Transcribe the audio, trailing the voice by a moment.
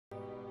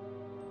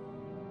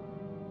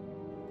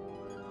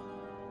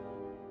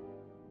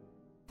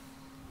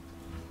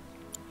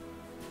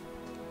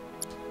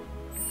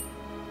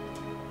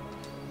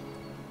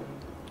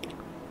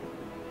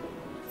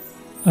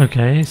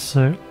Okay,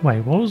 so wait,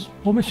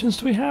 what missions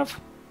do we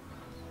have?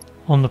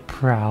 On the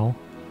prowl,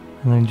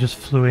 and then just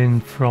flew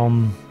in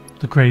from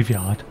the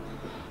graveyard.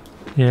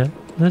 Yeah,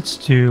 let's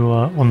do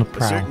on the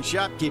prowl. A certain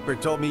shopkeeper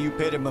told me you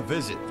paid him a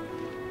visit.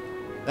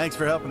 Thanks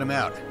for helping him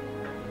out.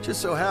 Just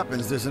so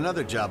happens there's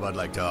another job I'd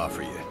like to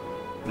offer you.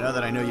 Now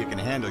that I know you can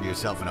handle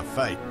yourself in a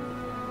fight.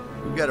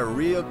 We've got a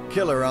real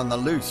killer on the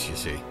loose, you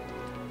see.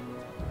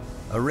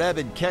 A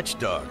rabid catch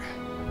dog.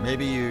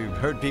 Maybe you've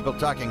heard people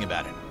talking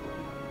about it.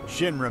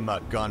 Shinra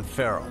mutt gone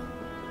feral.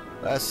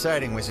 Last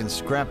sighting was in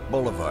Scrap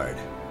Boulevard.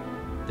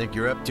 Think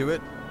you're up to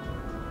it?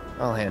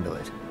 I'll handle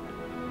it.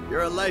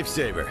 You're a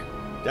lifesaver.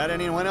 Doubt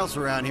anyone else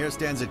around here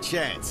stands a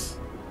chance.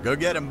 Go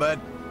get him, bud.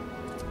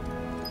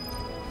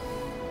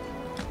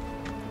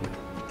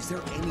 Is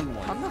there anyone?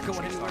 I'm not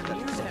going anywhere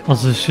near that.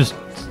 Also, it's just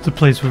the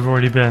place we've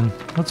already been.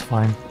 That's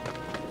fine.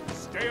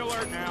 Stay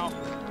alert now.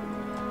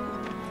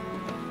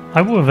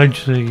 I will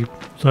eventually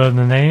learn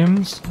the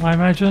names, I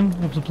imagine,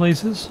 of the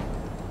places.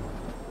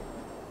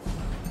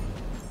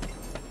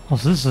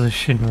 Also, this is a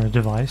Shinra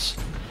device.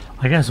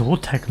 I guess all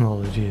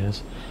technology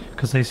is,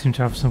 because they seem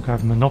to have some kind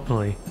of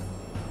monopoly.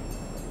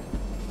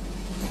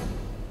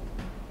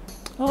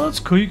 Oh, that's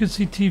cool. You can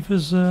see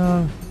Tifa's,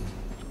 I was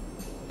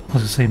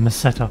going to say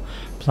Meseta,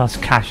 but that's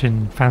Cash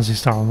in Phantasy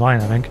Star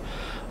Online, I think.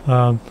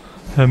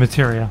 Her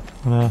materia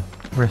on her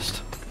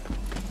wrist.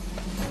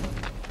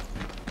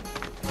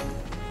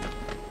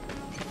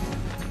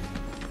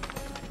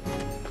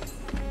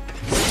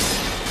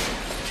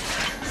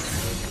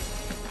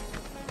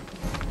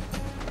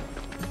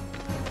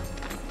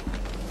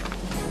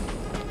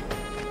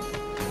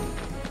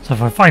 So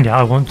if I find it,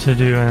 I want to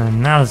do an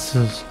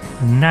analysis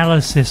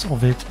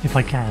of it if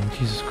I can.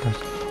 Jesus Christ!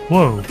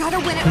 Whoa!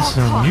 This is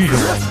an unusual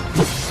one.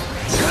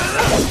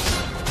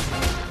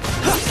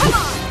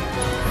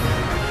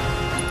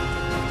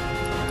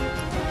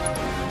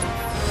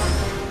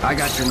 I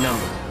got your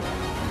number.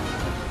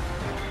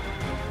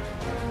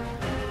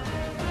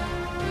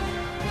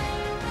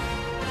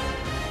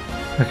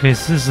 Okay,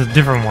 so this is a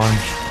different one.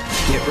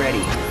 Get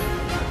ready.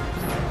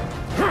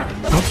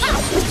 Oops.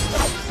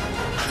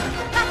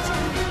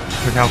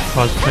 Look how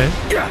close to it.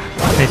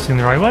 Facing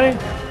the right way.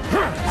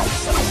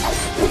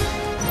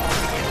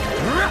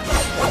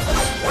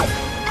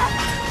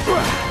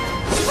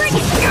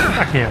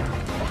 Back here.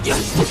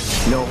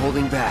 No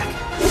holding back.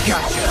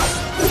 Gotcha.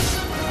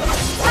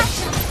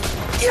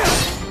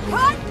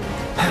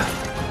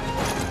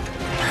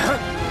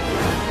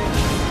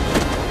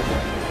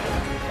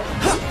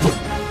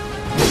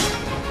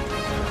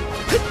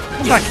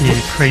 Come back here,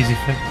 you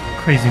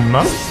crazy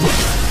mutt.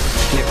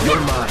 What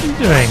are you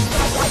doing?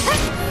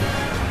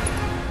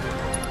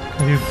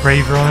 Are you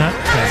braver on it?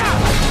 There you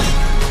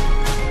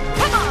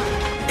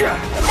go.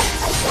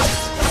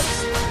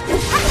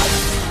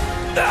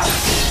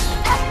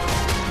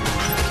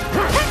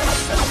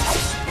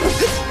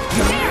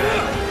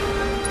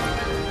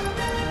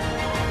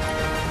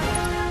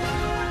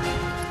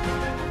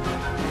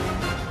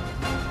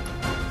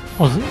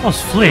 I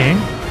was fleeing.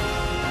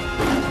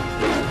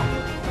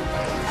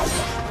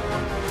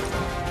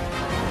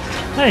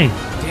 Hey!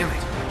 Damn it.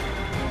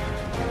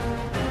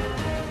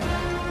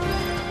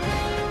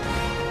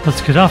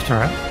 Let's get after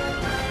it.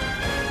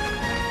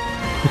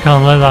 We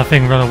can't let that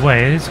thing run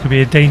away. It's going to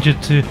be a danger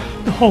to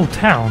the whole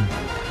town.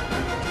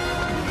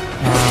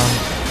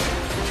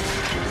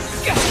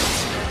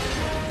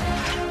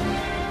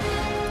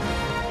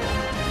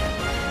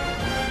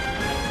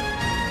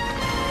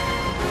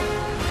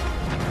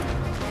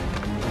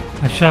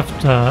 I should have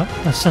to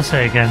assess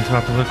it again to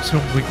have a look at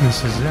what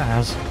weaknesses it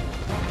has.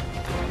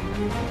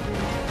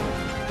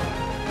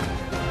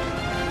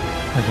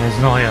 Okay, it's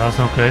not here, that's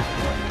not good.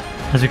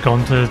 Has it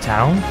gone to the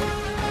town?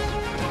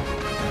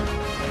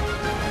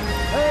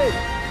 Hey!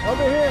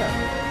 Over here!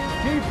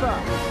 Tifa!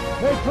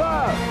 Hey,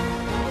 Cloud!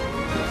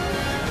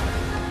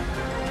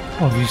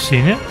 Oh, have you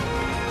seen it?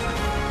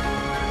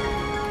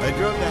 I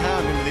drove the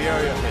hound into the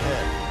area up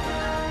ahead.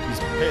 He's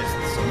pissed,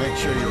 so make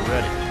sure you're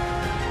ready.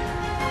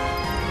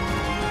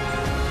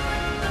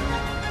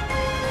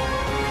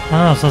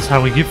 Ah, so that's how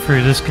we get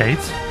through this gate.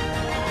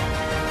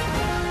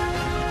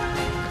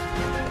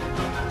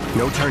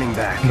 No turning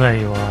back. There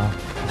you are.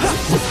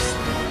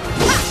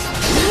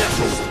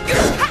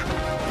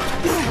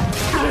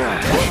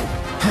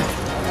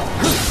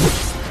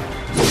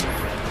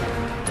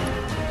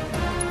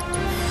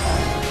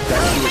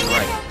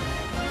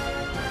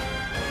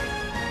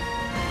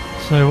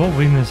 So what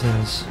weakness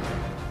is?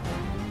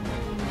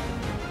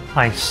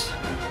 Ice.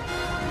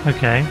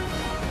 Okay.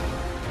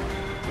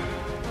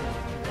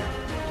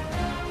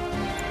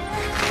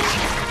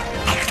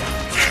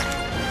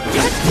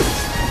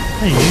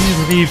 Hey, you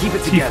leave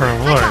Tifa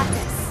alone.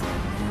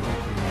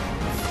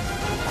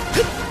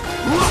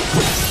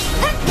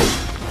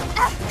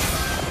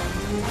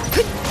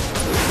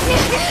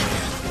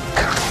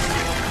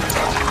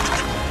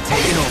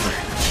 Take it over.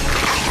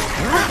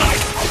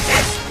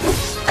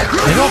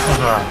 Get off of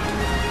her!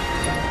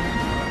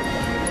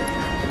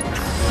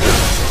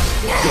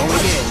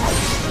 Going in.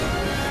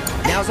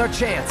 Now's our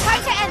chance. Try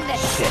to end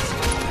this. Shit.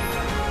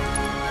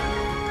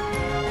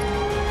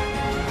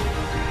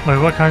 Wait,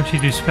 why can't she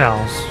do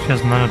spells? She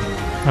has none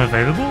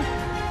available?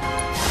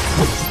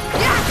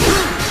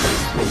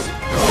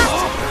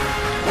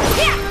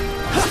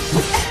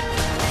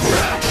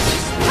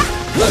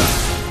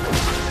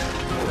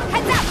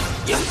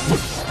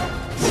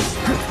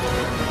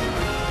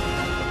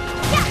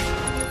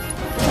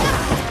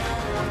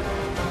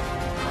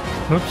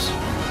 Whoops.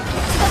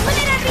 The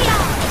limit and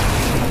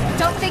beyond!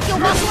 Don't think you'll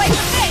walk away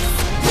from this!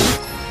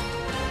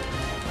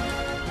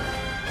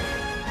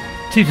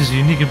 Tifa's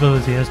unique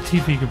ability as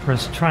Tifa can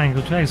press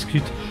triangle to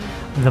execute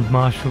the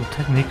martial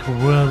technique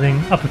whirling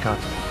uppercut.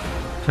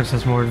 To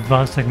access more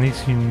advanced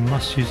techniques, you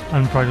must use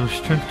unbridled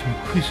strength to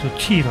increase your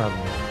chi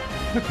level.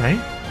 Okay,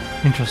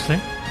 interesting.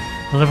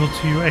 A level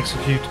 2 you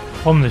execute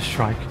on this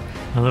strike,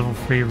 and a level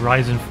 3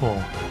 rise and fall.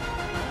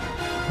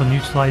 When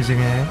utilizing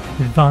an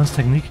advanced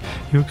technique,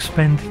 you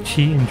expend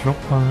chi and drop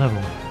 1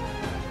 level.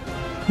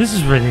 This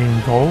is really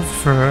involved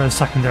for a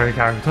secondary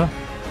character.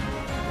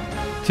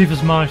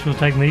 Tifa's martial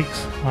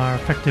techniques are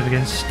effective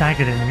against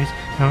staggered enemies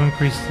and will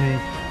increase the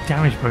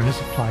damage bonus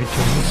applied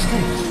during the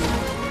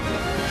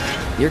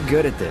stage. You're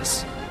good at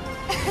this.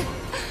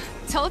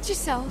 Told you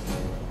so.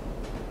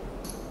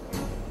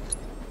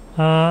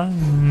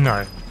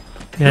 No.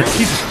 Yeah,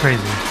 Tifa's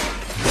crazy.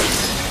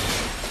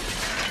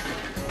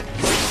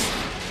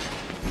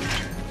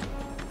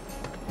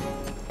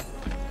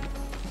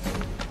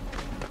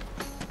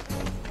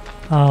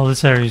 Oh,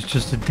 this area is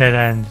just a dead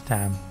end,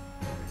 damn.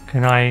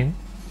 Can I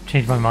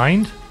change my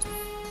mind?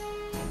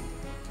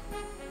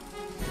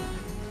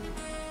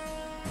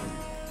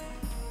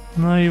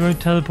 No, you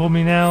won't teleport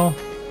me now?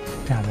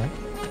 Damn it.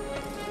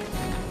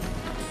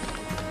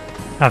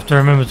 I have to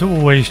remember to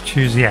always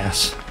choose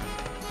yes.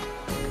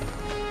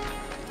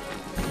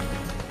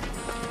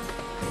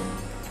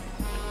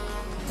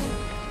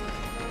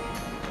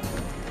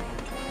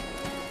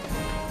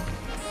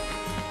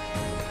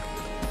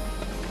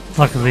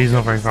 Luckily he's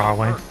not very far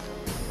away.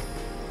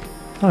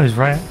 Oh, he's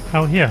right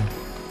out here.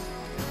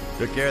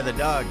 Took care of the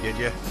dog, did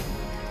you?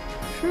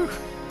 Phew,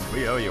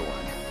 we owe you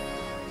one.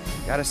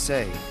 Gotta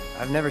say,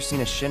 I've never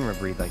seen a Shinra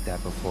breed like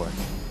that before.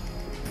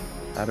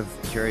 Out of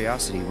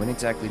curiosity, when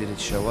exactly did it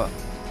show up?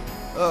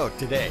 Oh,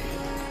 today.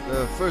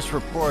 The first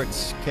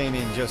reports came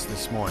in just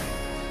this morning.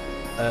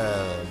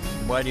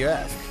 Why do you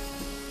ask?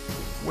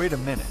 Wait a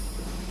minute.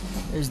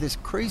 There's this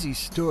crazy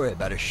story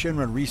about a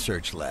Shinra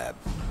research lab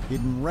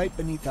hidden right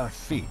beneath our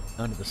feet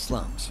under the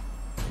slums.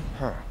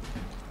 Huh.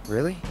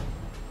 Really?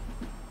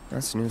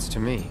 That's news to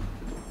me.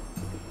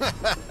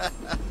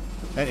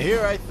 And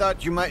here I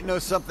thought you might know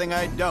something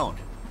I don't.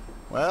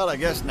 Well, I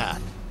guess not.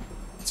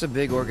 It's a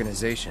big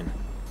organization.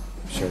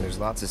 I'm sure there's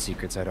lots of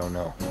secrets I don't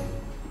know.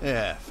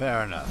 Yeah,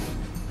 fair enough.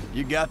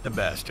 You got the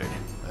bastard.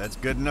 That's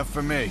good enough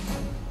for me.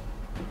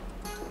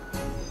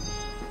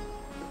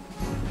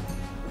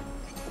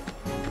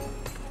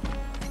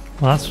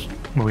 Well, that's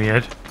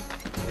weird.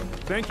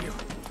 Thank you.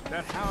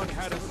 That hound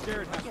had us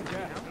scared half to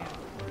death.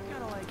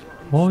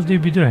 What would they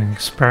be doing?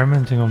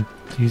 Experimenting on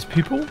these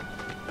people?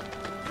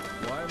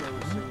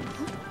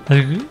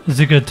 Is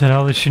it good to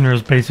know that Shinra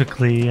is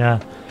basically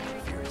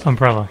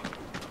Umbrella?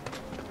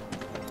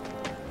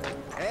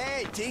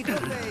 Hey, Tifa,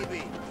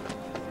 baby!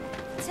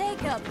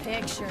 Take a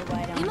picture,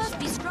 why don't you? You must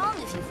be strong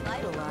if you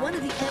fight a lot. One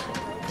of the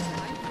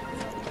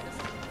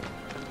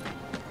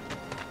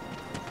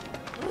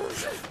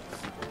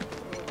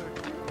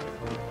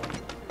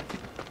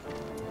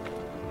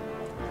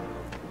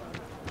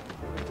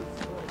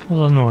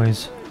What's that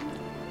noise?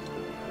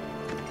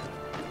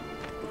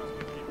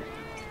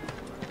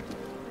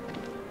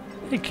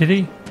 Hey,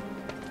 kitty.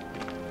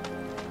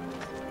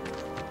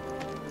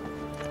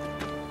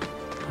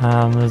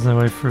 There's no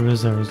way through,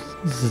 is there?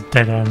 This is a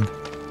dead end.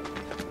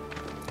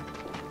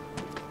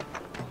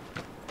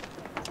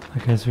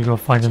 Okay, so we gotta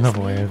find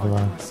another way over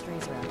there.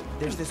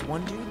 There's this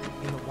one dude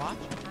in the watch.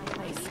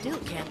 I still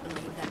can't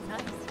believe that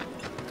nice.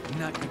 I'm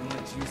not gonna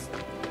let you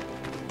say.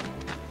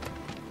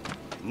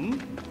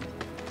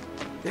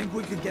 Think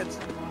we could get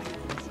some money?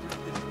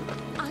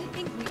 I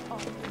think we all.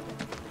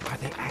 Are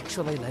they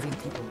actually letting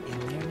people in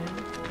there now?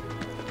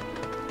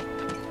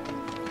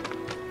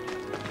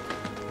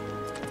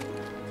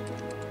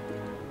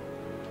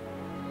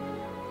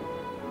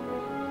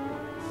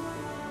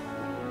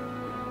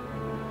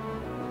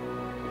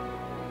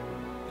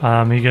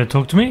 You gonna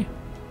talk to me?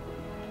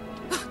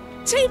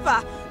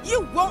 Tifa,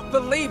 you won't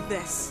believe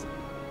this.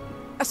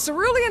 A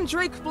cerulean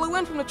drake flew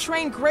in from the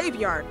train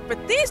graveyard,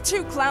 but these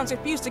two clowns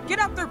refused to get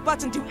out their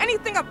butts and do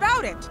anything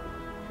about it.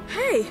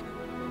 Hey,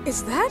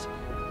 is that?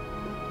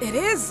 It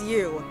is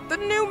you, the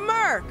new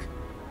Merc.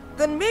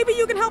 Then maybe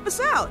you can help us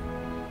out.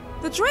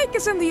 The drake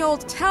is in the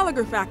old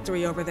telegraph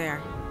factory over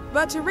there.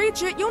 But to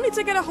reach it, you'll need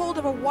to get a hold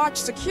of a watch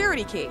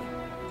security key.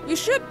 You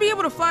should be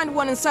able to find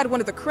one inside one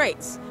of the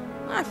crates.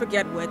 I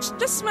forget which.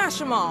 Just smash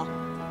them all.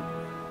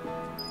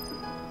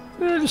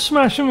 Yeah, just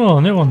smash them all.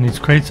 No one needs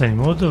crates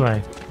anymore, do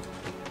they?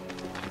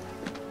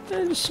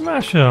 Yeah, just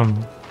smash them.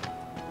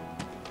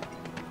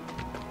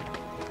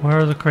 Where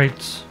are the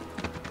crates?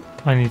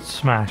 I need to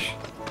smash.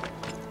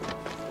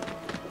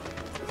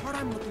 The part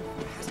I'm looking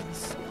for has to be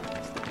so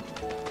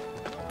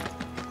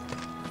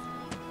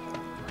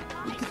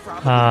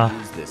probably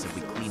use this if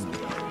we clean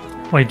it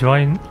up. Wait, do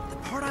I The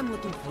part I'm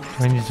looking for.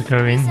 need to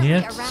go in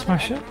here to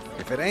smash it?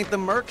 If it ain't the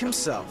Merc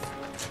himself.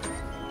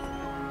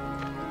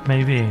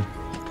 Maybe.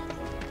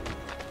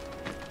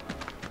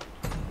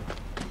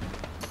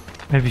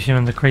 Maybe she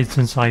in the crates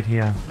inside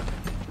here.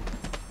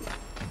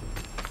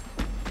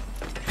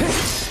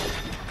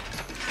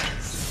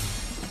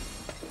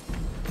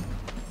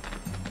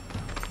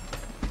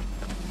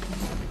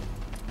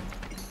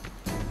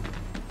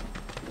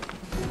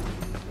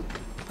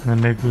 And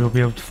then maybe we'll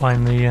be able to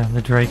find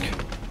the Drake.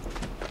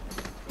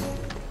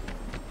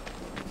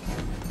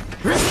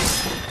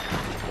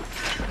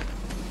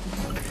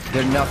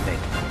 They're nothing.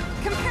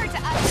 Compared to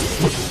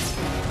us.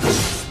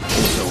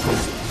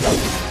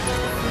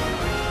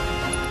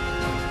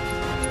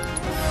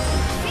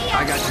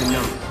 I got your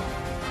number.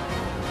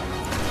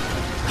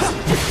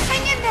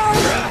 Hang in there!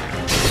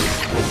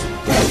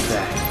 That's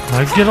that. Now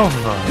get off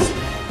of her.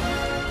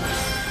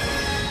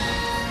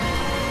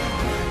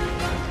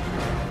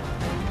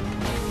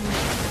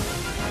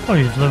 Oh,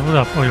 you've leveled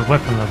up. Oh, your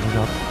weapon leveled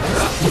up.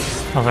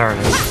 Oh, there it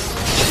is.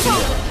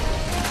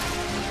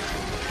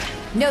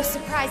 No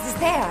surprises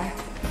there.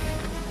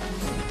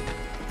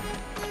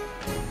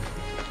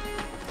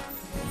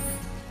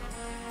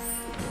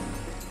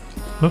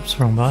 Whoops,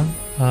 wrong button.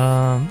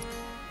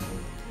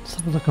 Let's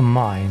have a look at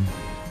mine.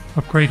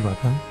 Upgrade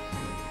weapon.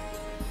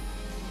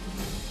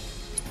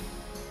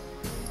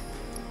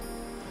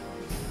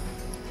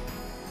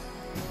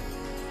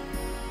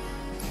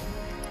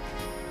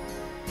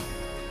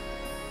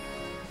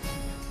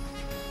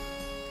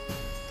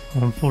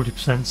 I'm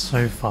 40%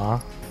 so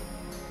far.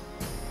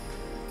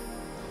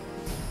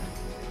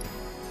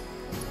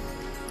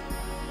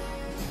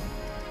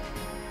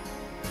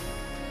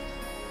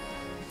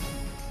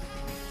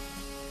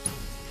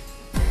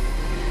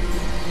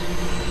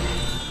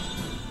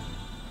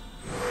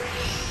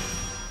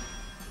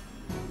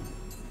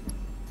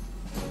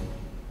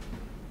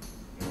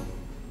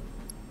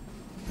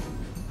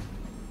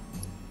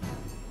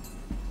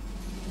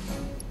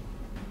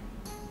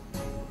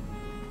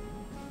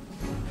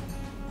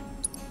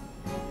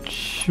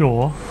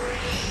 Sure.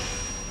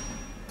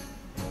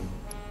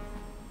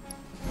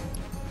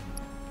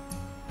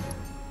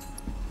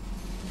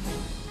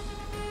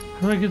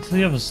 How do I get to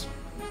the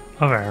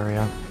other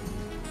area?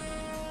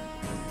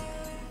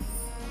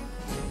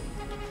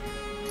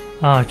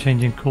 Ah,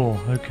 changing core.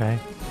 Okay.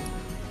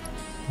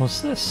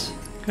 What's this?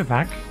 Go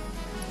back.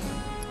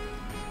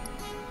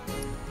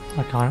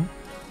 I can't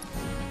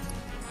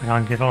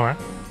get on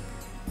it.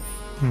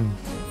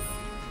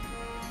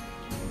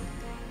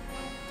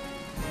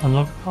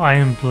 Unlock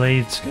Iron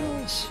Blade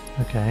skills.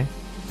 Okay.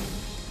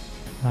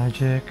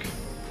 Magic.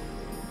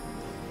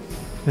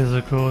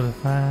 Physical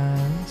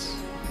defense.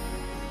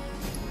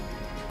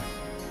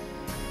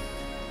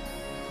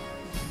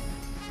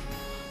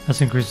 Let's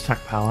increase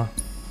attack power.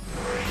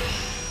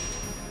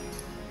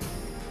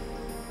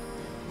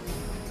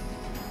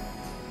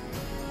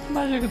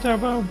 Magic attack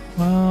power.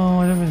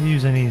 Well, I haven't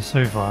used any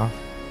so far.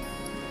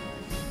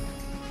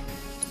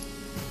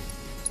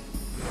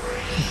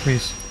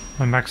 Increase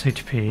my max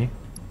HP.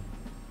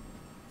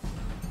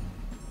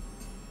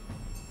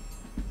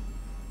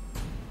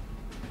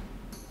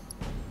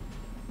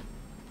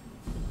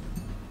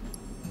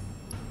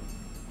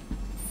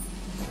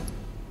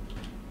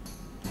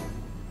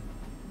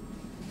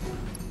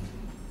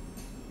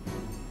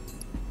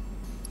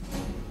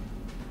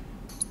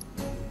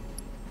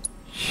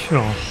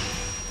 Sure.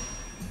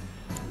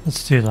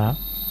 Let's do that.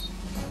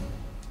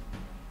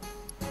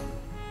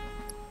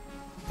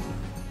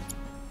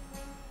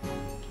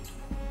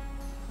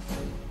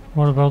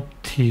 What about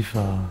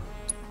Tifa?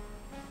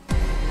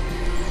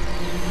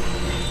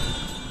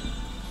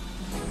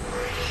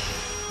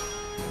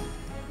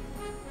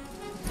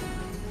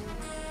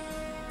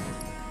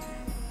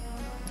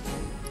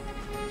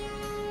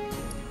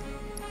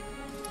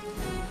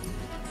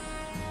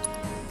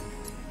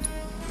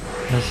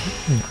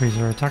 Let's increase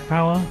our attack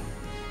power.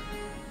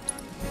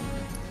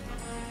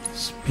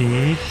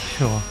 Speed,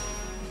 sure.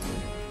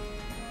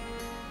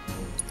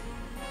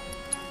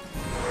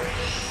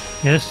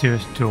 Yeah, let's do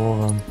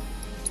all of them.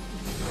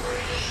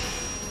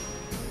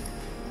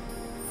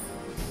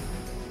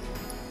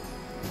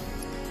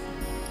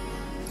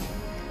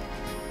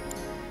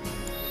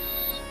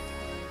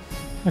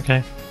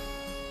 Okay.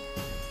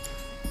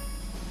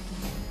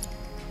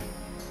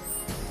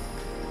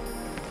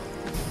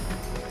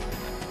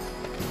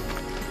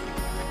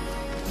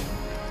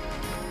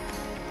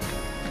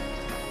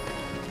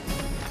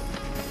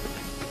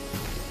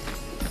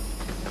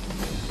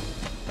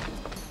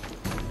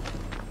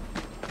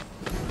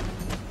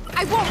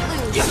 I won't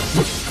lose.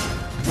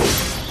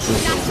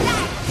 Not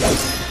that.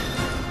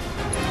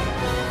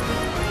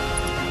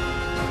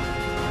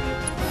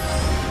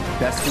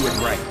 Best do it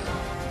right.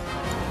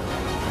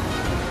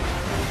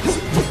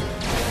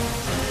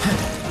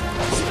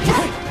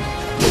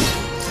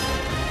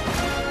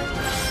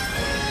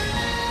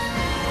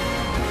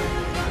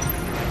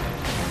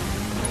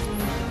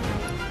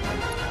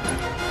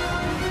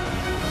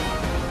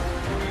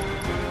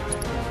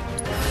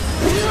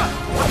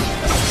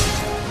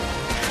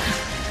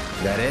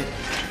 that it?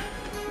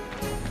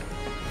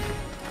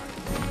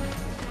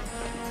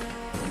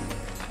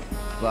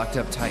 Locked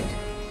up tight.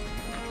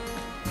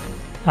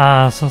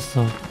 Ah, so that's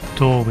the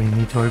door we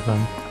need to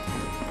open.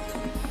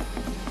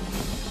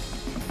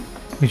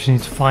 We just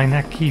need to find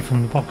that key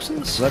from the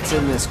boxes. Let's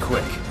end this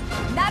quick.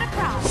 Not a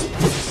problem.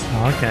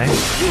 Oh, okay.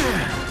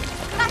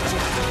 Gotcha.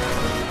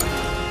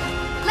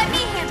 Let me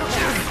handle this.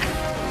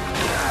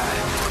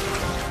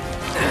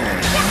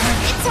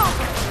 It's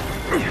over.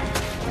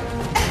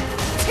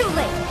 Too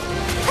late.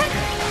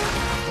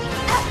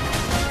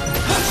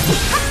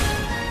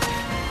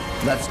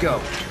 Let's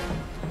go.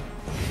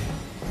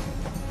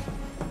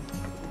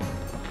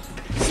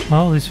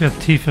 Well, at least we have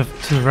Tifa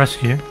to the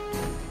rescue.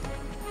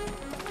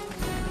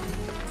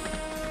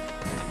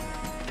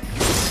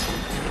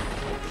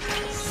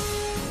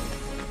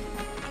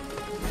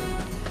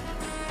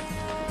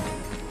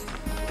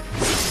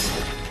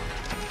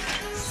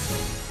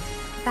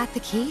 That the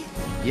key?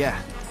 Yeah.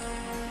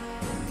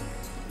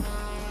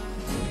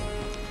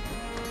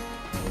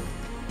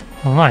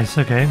 Oh, nice,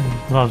 okay.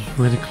 Well, that was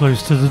really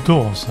close to the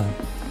door, so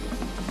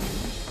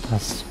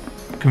that's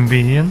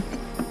convenient.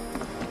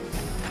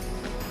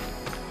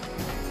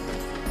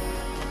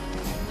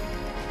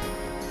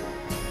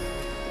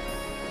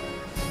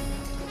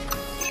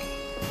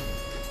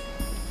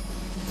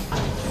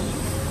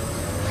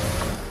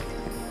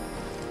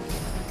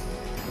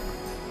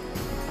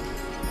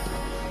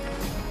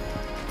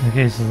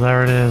 Okay, so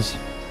there it is.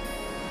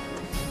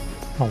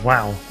 Oh,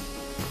 wow.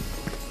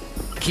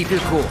 Keep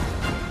it cool.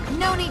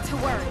 No need to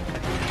worry.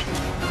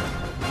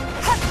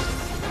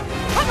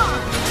 Come on!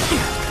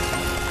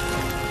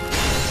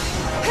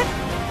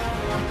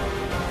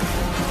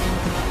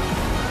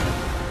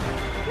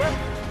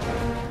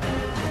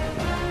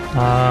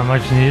 I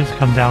just need it to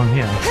come down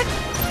here.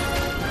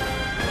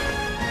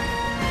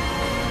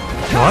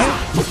 What?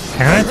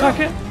 Can I attack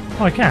it?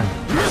 Oh, I can.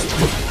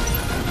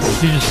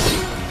 You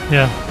just...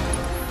 yeah.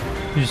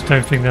 You just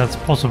don't think that's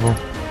possible.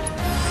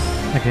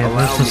 Okay,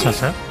 let's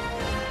assess it.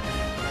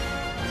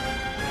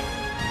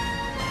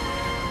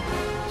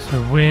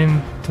 So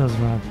wind does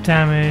more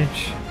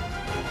damage.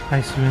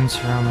 Icy winds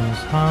surrounding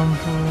is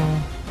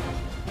harmful.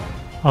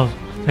 Oh,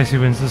 icy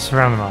winds is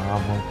surrounding are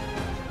harmful.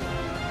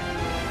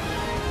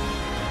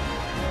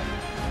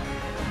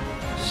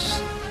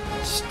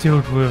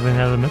 Stilled with an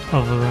element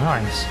other than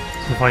ice.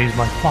 So if I use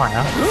my fire,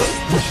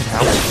 that should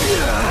help.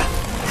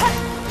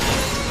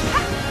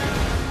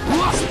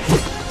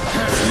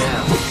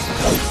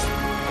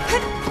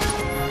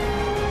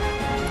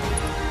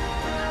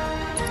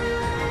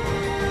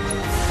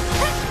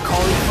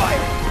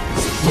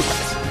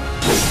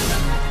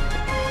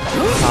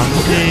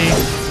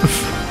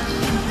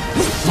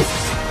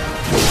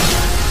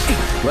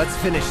 Let's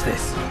finish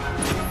this.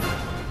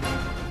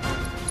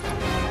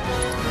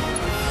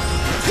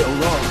 So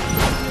long.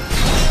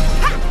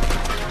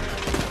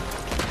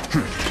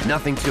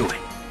 Nothing to it.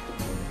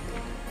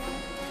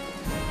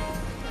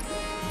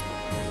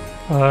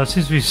 It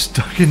seems to be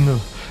stuck in the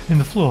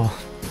floor.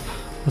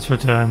 Let's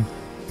return.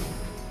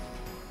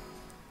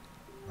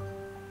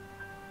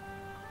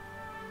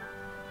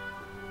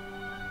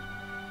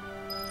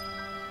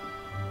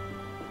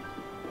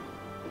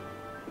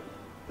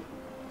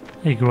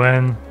 Hey,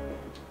 Gwen.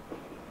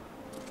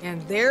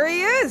 And there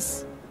he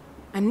is!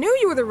 I knew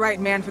you were the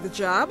right man for the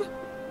job.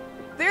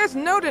 There's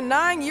no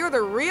denying you're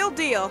the real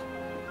deal.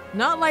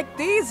 Not like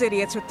these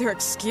idiots with their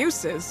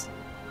excuses.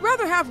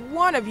 Rather have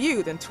one of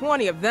you than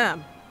 20 of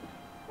them.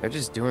 They're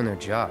just doing their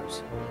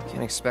jobs.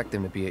 Can't expect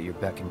them to be at your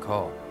beck and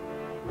call.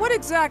 What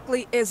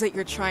exactly is it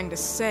you're trying to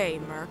say,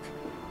 Merc?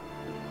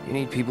 You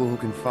need people who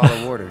can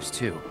follow orders,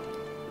 too.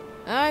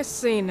 I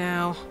see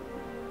now.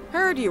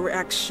 Heard you were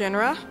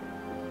ex-Shinra.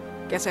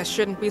 Guess I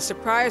shouldn't be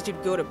surprised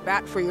you'd go to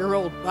bat for your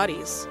old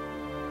buddies.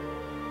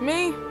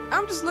 Me,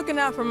 I'm just looking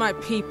out for my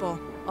people.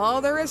 All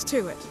there is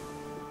to it.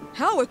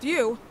 Hell with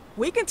you.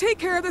 We can take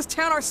care of this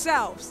town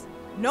ourselves.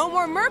 No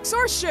more mercs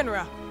or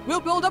Shinra.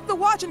 We'll build up the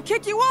watch and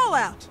kick you all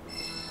out.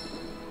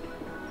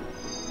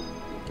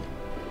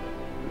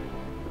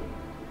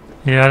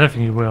 Yeah, I don't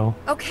think you will.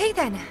 Okay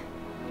then.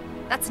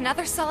 That's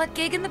another solid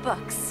gig in the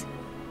books.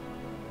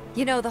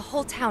 You know, the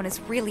whole town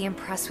is really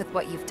impressed with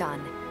what you've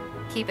done.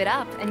 Keep it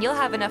up, and you'll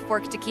have enough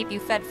work to keep you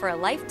fed for a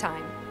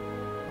lifetime.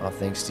 All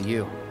thanks to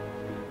you.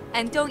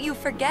 And don't you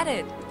forget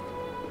it.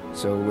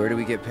 So where do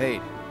we get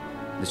paid?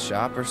 The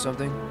shop or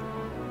something?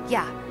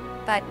 Yeah,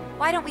 but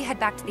why don't we head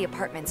back to the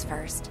apartments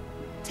first?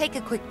 Take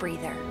a quick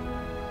breather.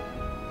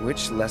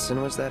 Which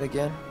lesson was that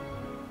again?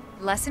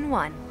 Lesson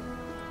 1.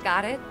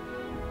 Got it?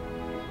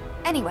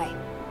 Anyway,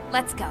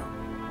 let's go.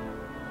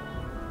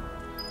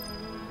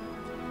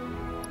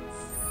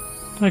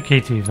 Okay,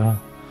 Tifa.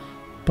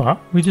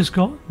 But we just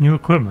got new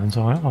equipment,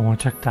 so I want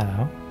to check that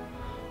out.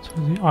 So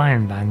the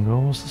iron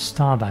bangle, what's the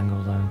star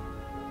bangle then?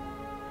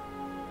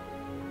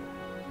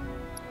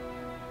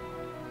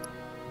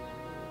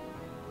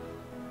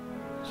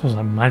 So it's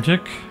like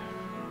magic.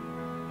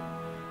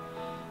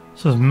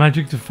 So it's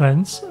magic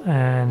defense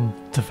and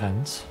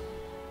defense.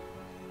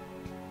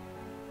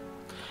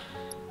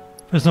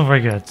 But it's not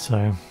very good,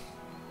 so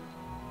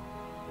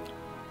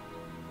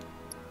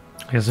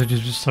I guess it'll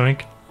just be something.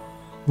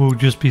 Will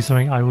just be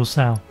something I will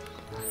sell.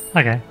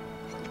 Okay.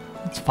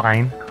 It's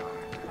fine.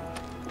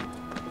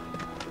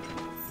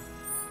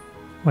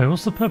 Wait,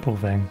 what's the purple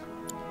thing?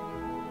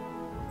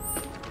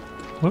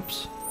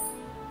 Whoops.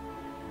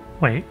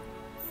 Wait.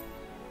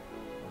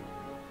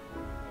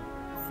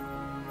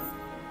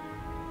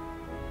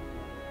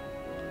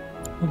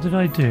 What did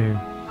I do?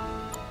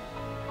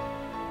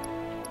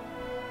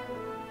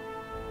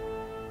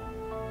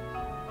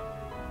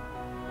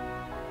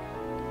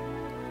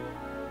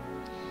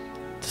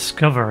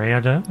 Discovery, I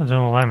don't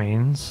know what that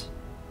means.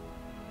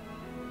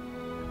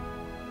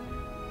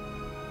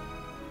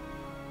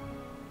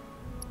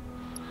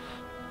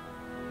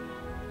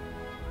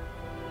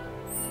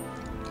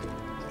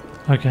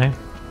 Okay.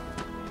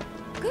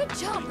 Good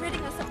job ridding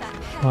us of that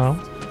pest. Well,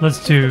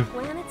 let's do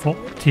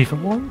Tifa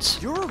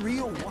wants. You're a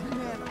real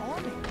one-man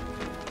army.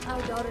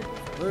 Our daughter.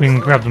 We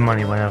can grab the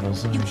money whenever.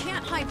 So. You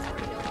can't hide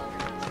from it.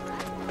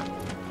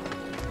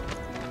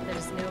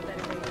 There's no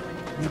better way to win.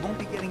 We won't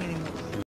be getting any more